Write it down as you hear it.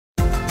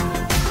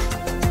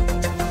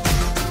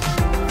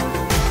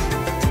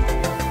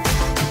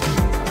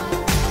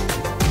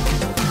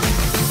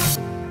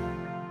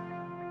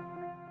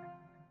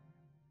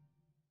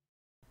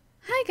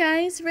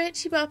Hi guys,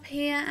 rachybop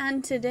here,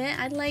 and today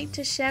I'd like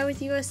to share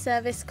with you a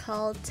service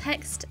called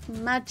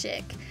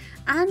TextMagic,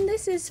 and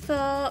this is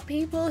for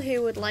people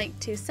who would like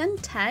to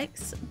send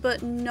texts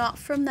but not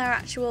from their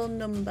actual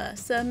number.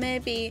 So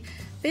maybe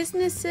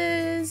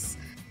businesses,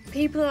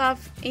 people who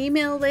have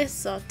email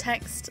lists or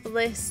text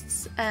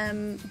lists,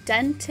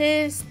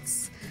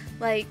 dentists,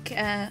 like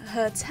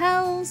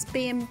hotels,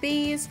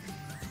 B&Bs,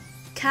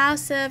 car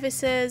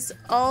services,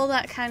 all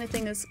that kind of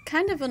thing is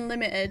kind of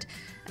unlimited,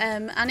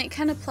 and it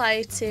can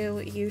apply to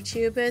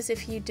YouTubers.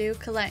 If you do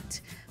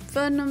collect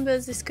phone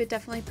numbers, this could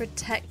definitely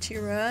protect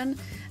your own,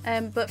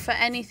 but for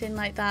anything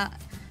like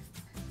that,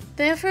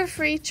 they offer a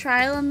free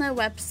trial on their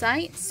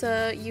website,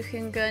 so you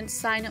can go and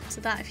sign up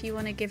to that if you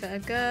want to give it a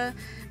go,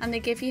 and they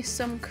give you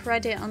some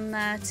credit on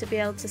there to be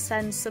able to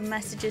send some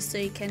messages so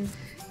you can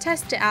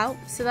test it out.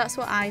 So that's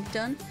what I've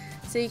done.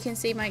 So you can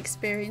see my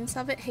experience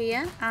of it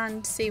here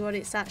and see what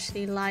it's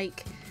actually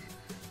like.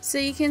 So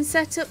you can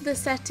set up the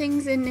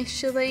settings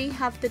initially,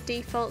 have the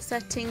default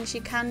settings. You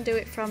can do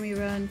it from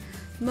your own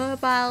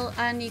mobile,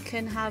 and you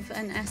can have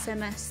an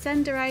SMS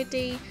Sender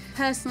Id.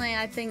 Personally,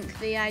 I think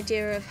the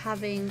idea of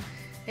having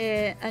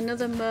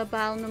another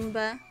mobile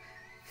number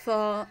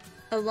for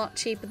a lot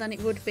cheaper than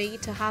it would be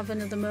to have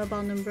another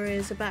mobile number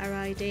is a better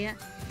idea.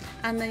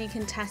 And then you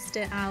can test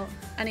it out,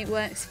 and it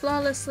works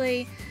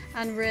flawlessly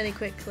and really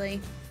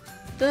quickly.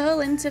 The whole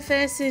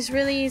interface is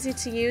really easy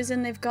to use,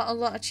 and they've got a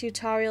lot of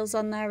tutorials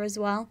on there as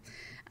well.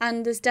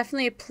 And there's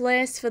definitely a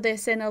place for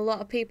this in a lot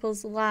of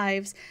people's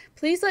lives.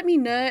 Please let me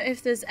know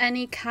if there's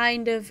any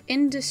kind of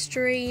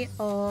industry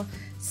or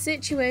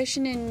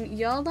situation in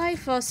your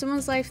life or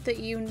someone's life that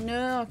you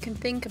know or can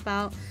think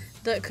about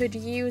that could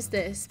use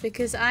this,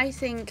 because I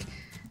think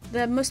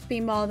there must be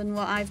more than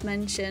what I've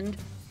mentioned.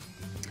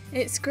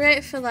 It's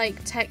great for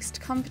like text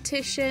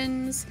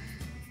competitions,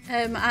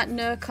 at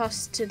no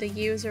cost to the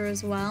user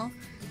as well,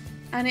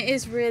 and it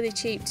is really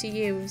cheap to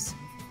use.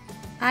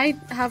 I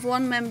have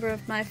one member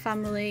of my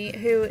family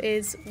who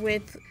is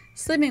with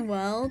Slimming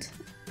World,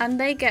 and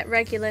they get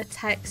regular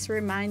texts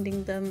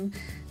reminding them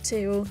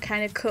to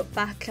kind of cut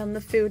back on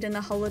the food in the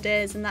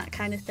holidays and that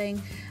kind of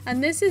thing.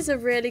 And this is a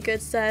really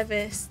good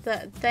service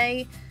that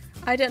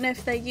I don't know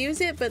if they use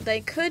it, but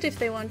they could if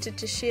they wanted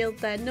to shield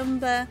their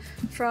number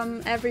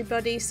from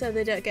everybody so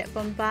they don't get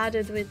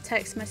bombarded with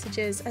text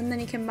messages, and then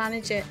you can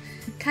manage it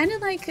kind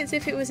of like as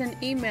if it was an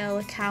email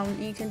account.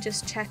 You can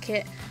just check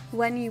it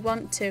when you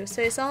want to,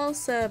 so it's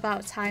also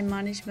about time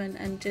management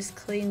and just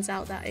cleans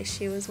out that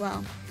issue as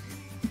well.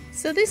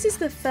 So this is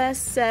the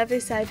first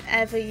service I've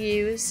ever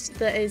used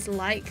that is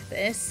like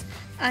this,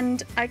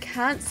 and I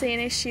can't see an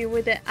issue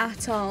with it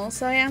at all,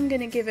 so I am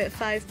going to give it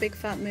 5 big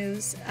fat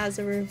moves as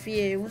a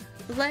review.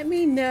 Let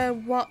me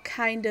know what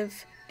kind of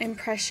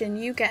impression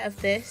you get of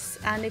this,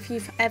 and if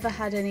you've ever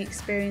had any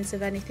experience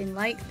of anything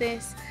like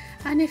this,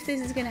 and if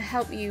this is going to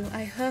help you.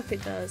 I hope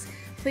it does.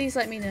 Please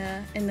let me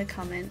know in the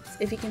comments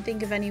if you can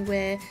think of any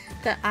way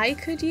that I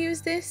could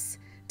use this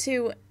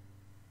to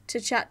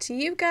chat to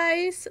you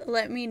guys.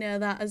 Let me know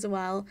that as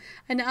well,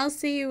 and I'll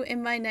see you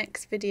in my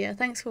next video.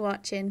 Thanks for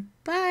watching.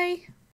 Bye.